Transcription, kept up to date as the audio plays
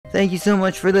Thank you so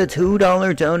much for the $2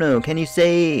 dono. Can you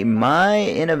say my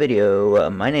in a video?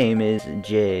 My name is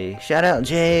Jay. Shout out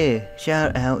Jay.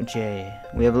 Shout out Jay.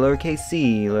 We have lowercase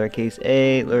c, lowercase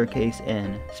a, lowercase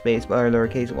n, spacebar,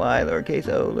 lowercase y, lowercase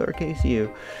o, lowercase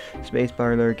u,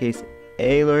 spacebar, lowercase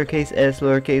a, lowercase s,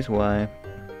 lowercase y,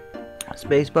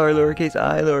 spacebar, lowercase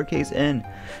I, lowercase n,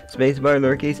 spacebar,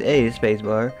 lowercase a,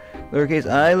 spacebar, lowercase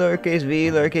I, lowercase v,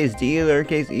 lowercase d,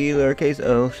 lowercase e, lowercase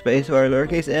o, spacebar,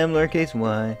 lowercase m, lowercase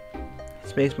y,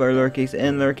 spacebar, lowercase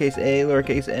n, lowercase a,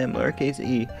 lowercase m, lowercase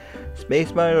e,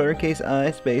 spacebar, lowercase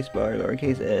I, spacebar,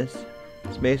 lowercase s,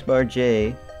 spacebar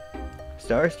j,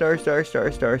 star, star, star,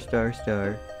 star, star, star,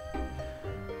 star,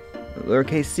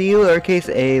 lowercase c, lowercase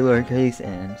a, lowercase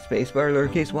n, spacebar,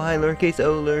 lowercase y, lowercase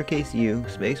o, lowercase u,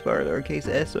 spacebar, lowercase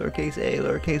s, lowercase a,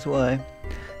 lowercase y,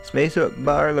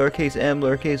 spacebar, lowercase m,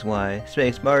 lowercase y,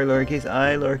 spacebar, lowercase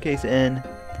I, lowercase n,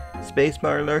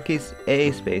 spacebar, lowercase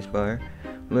a, spacebar,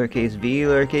 lowercase v,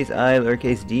 lowercase I,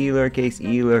 lowercase d, lowercase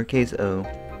e, lowercase o,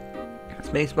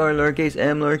 spacebar, lowercase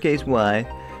m, lowercase y,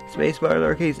 spacebar,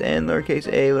 lowercase n, lowercase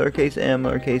a, lowercase m,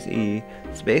 lowercase e,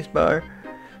 spacebar,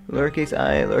 lowercase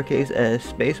I, lowercase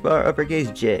s, spacebar,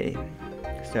 uppercase j,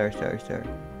 star, star, star.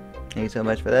 Thank you so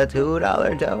much for that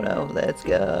 $2 dono. Let's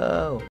go.